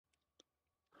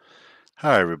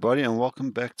Hi everybody and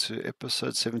welcome back to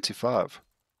episode 75.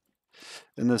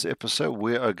 In this episode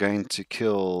we are going to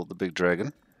kill the big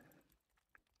dragon.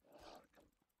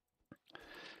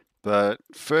 But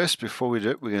first, before we do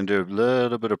it, we're going to do a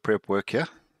little bit of prep work here.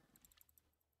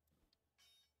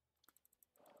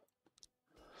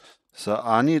 So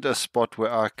I need a spot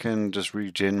where I can just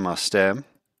regen my stam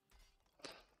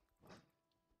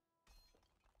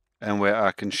and where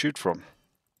I can shoot from.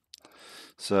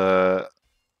 So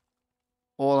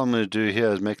all I'm going to do here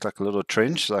is make like a little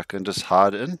trench so I can just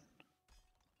hide in.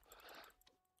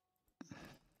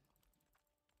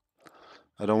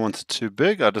 I don't want it too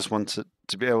big, I just want it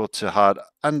to be able to hide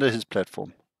under his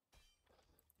platform.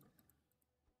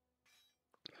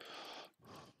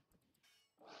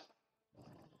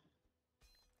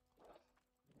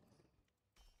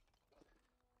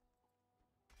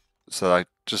 So like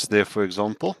just there, for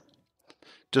example,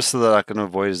 just so that I can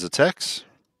avoid his attacks.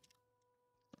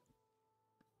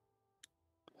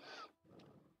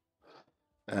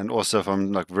 And also if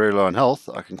I'm like very low on health,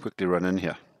 I can quickly run in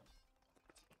here.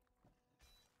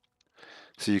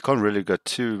 So you can't really go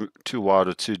too wide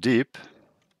or too deep.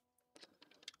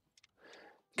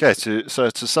 Okay, so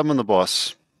to summon the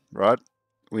boss, right,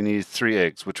 we need 3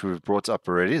 eggs, which we've brought up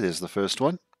already. There's the first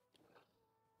one.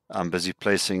 I'm busy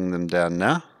placing them down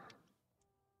now.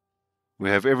 We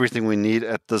have everything we need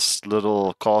at this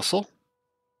little castle.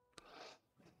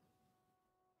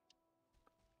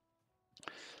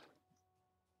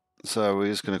 So we're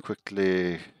just going to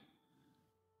quickly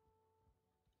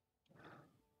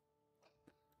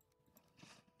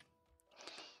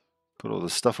put all the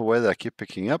stuff away that I keep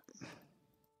picking up.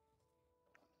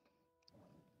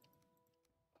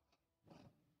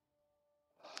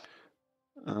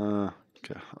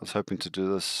 Okay, I was hoping to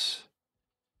do this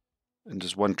in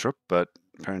just one trip, but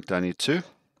apparently I need 2.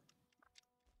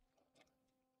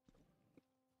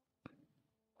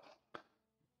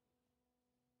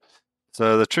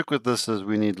 So the trick with this is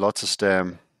we need lots of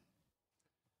stam,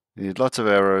 we need lots of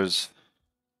arrows,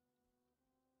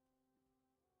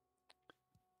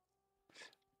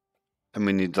 and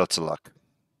we need lots of luck.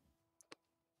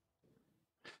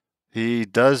 He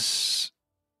does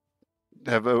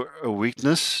have a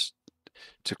weakness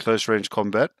to close range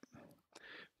combat,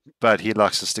 but he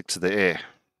likes to stick to the air.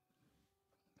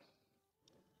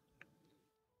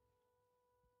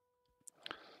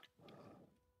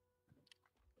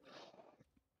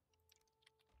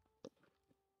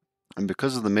 And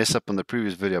because of the mess up on the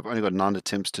previous video, I've only got 9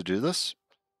 attempts to do this,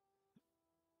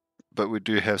 but we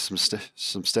do have some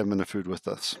stamina food with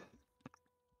us.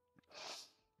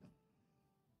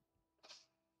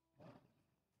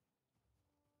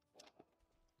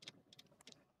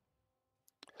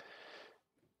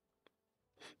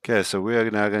 Okay, so we are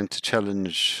now going to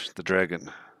challenge the dragon.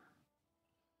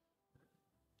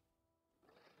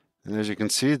 And as you can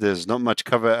see, there's not much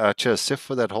cover out here except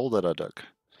for that hole that I dug.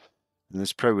 And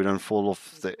let's pray we don't fall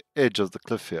off the edge of the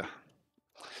cliff here.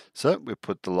 So we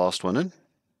put the last one in.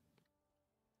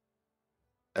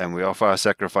 And we offer our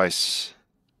sacrifice.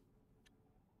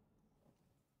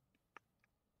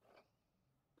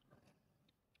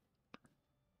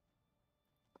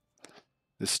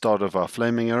 The start of our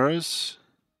flaming arrows.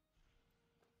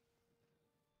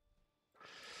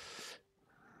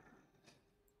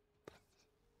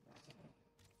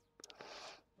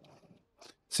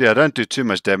 See, I don't do too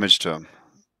much damage to him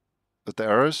with the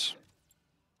arrows.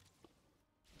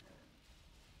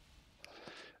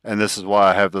 And this is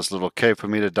why I have this little cave for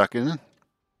me to duck in.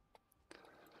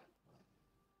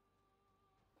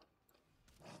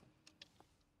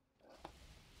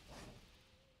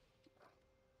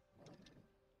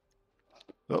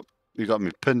 Oh, you got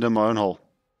me pinned in my own hole.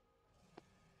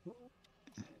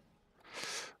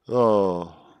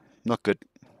 Oh, not good.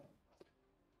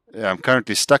 Yeah, I'm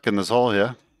currently stuck in this hole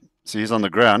here. See, he's on the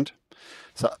ground.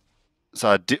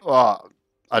 So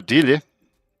ideally,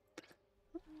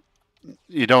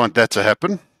 you don't want that to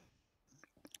happen.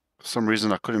 For some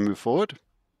reason, I couldn't move forward.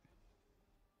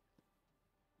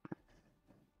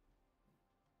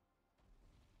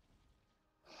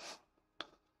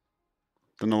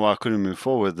 Don't know why I couldn't move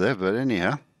forward there, but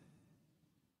anyhow.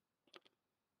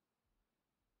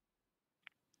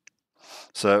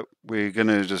 So we're going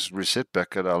to just reset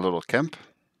back at our little camp.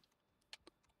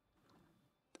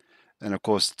 And of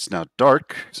course, it's now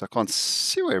dark, so I can't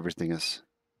see where everything is.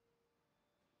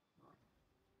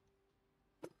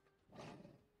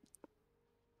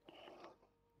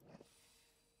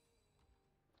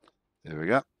 There we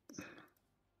go.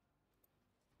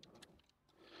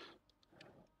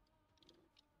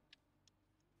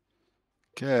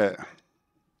 Okay.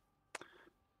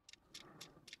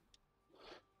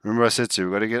 Remember I said to you,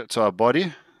 we've got to get it to our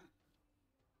body.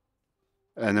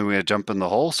 And then we're going to jump in the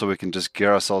hole so we can just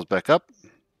gear ourselves back up.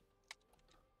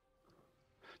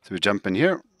 So we jump in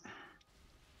here.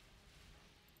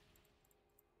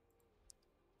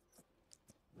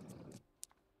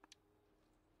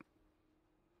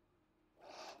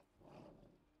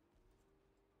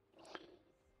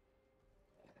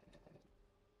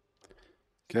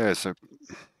 Okay, so...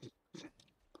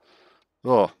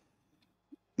 Oh,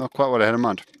 not quite what I had in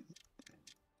mind.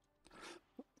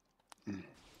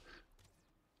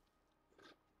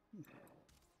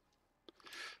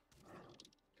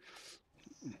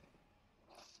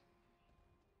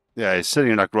 Yeah, he's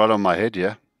sitting like right on my head,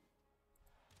 yeah.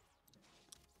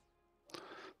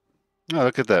 Oh,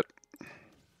 look at that.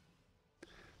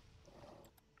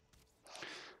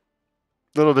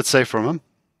 A little bit safe from him.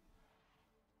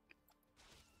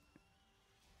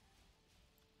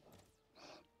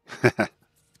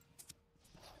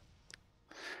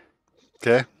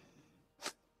 Okay.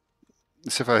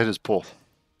 Let's see if I hit his paw.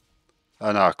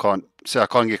 Oh no, I can't. See, I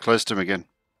can't get close to him again.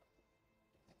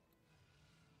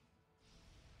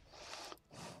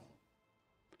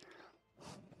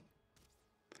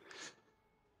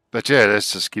 But yeah,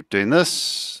 let's just keep doing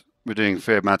this. We're doing a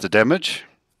fair amount of damage.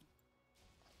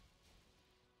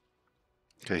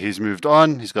 Okay, he's moved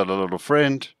on. He's got a little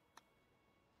friend.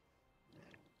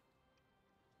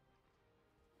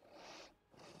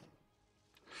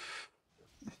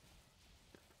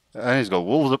 And he's got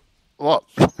wolves. What?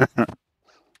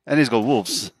 And he's got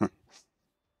wolves.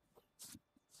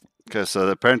 Okay, so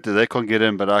apparently they can't get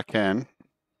in, but I can.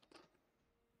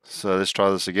 So let's try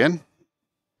this again.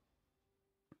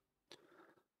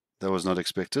 That was not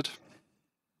expected.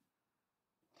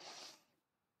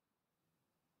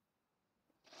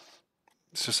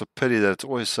 It's just a pity that it's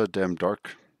always so damn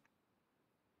dark.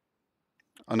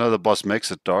 I know the boss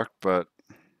makes it dark, but...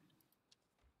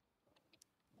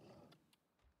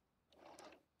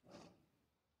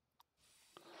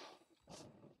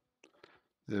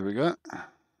 There we go.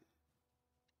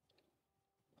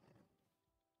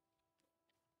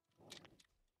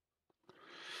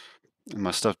 And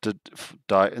my stuff did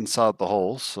die inside the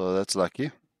hole, so that's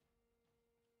lucky.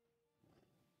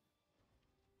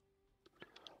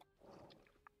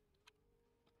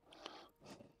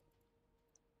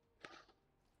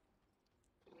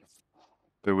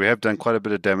 But we have done quite a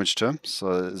bit of damage to him,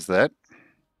 so there's that.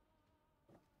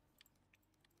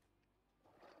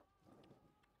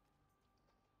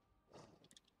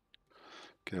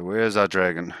 Okay, where's our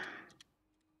dragon?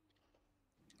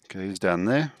 Okay, he's down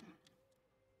there.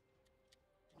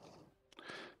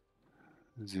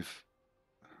 As if...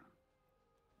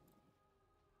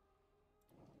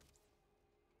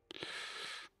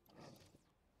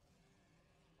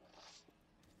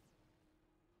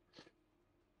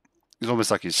 He's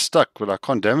almost like he's stuck, but I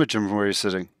can't damage him from where he's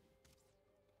sitting.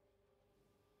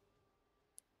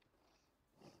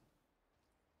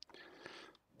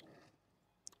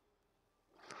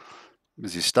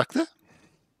 Is he stuck there?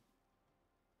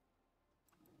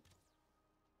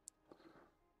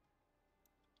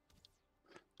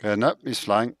 Okay, nope, he's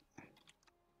flying.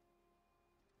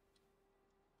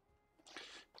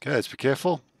 Okay, let's be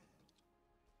careful.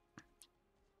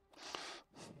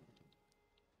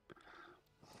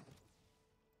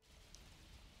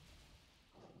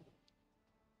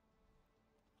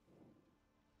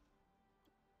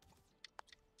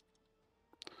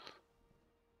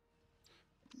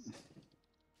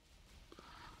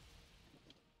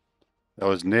 That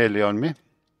was nearly on me.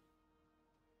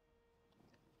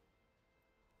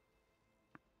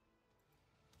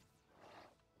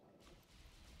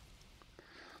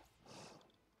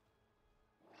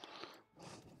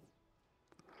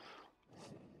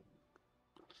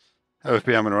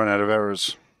 Hopefully I'm going to run out of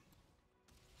arrows.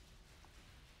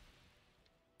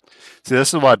 See,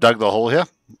 this is why I dug the hole here.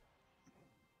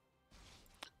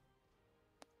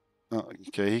 Oh,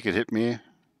 okay, he could hit me.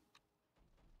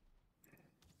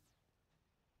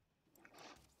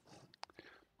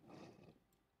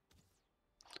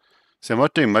 See, I'm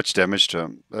not doing much damage to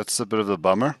him. That's a bit of the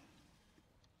bummer.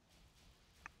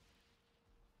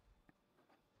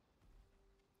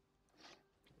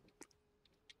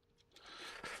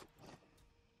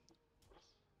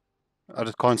 I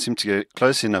just can't seem to get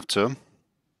close enough to him.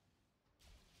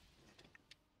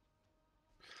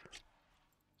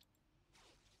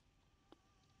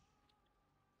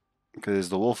 Okay, there's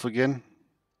the wolf again.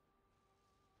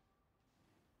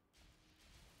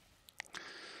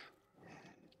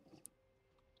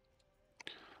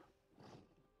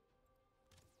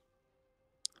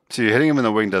 See, hitting him in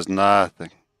the wing does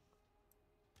nothing.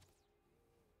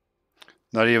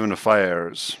 Not even the fire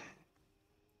arrows.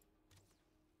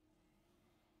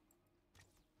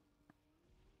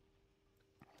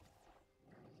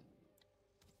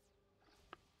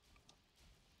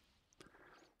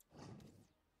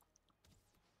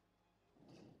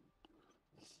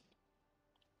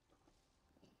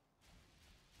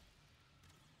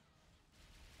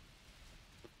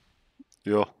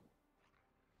 Yeah.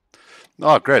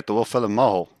 Oh, great. The wolf fell in my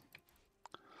hole.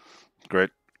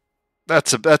 Great.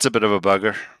 That's a bit of a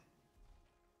bugger.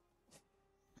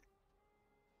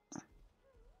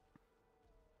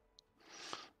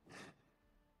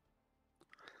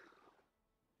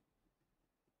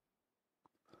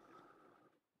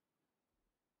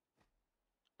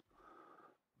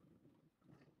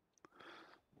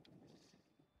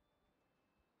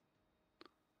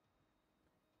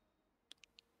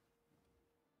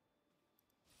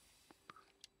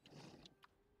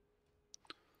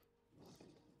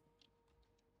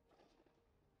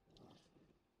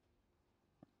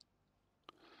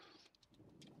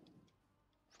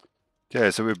 Okay,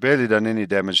 so we've barely done any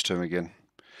damage to him again.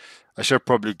 I should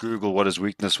probably Google what his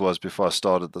weakness was before I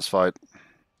started this fight.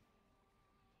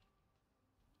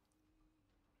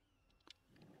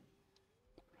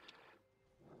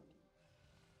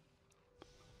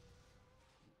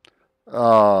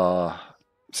 Ah,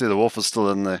 see, the wolf is still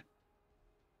in there.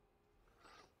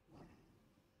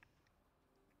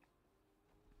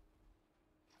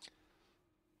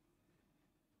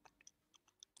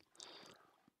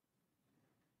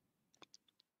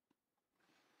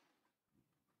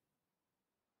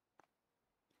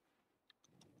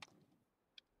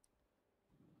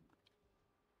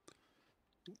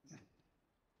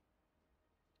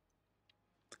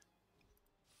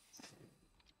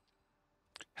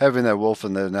 Having that wolf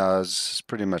in there now is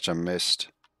pretty much a mess.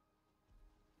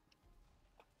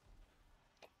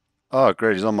 Oh,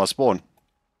 great, he's on my spawn.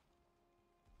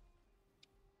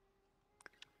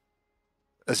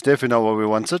 That's definitely not what we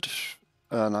wanted.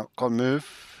 No, can't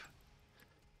move.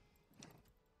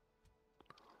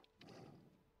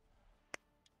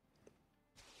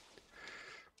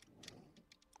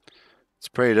 Let's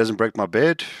pray he doesn't break my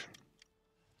bed.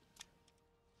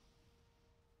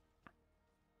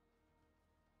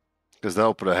 Because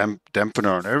that'll put a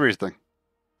dampener on everything.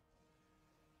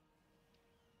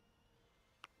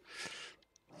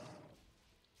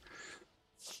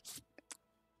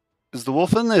 Is the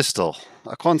wolf in there still?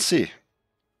 I can't see.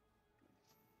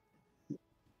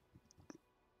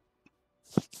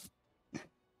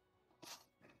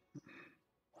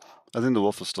 I think the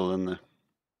wolf is still in there.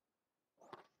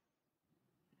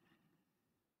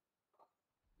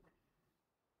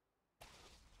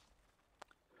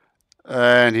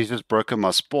 And he's just broken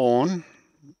my spawn,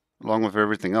 along with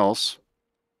everything else.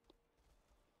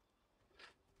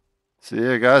 So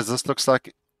yeah, guys, this looks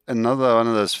like another one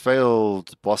of those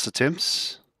failed boss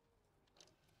attempts.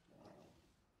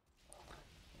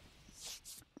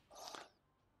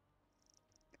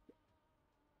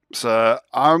 So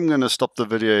I'm going to stop the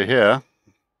video here,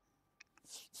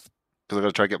 because I've got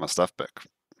to try to get my stuff back.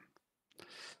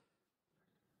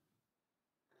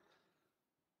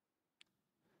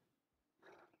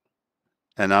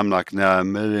 And I'm like now a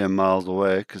million miles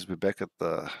away, because we're back at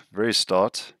the very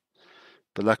start.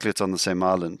 But luckily it's on the same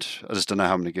island. I just don't know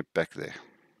how I'm going to get back there.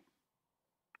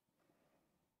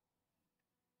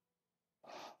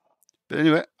 But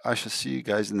anyway, I shall see you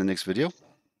guys in the next video.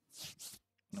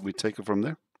 We take it from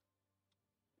there.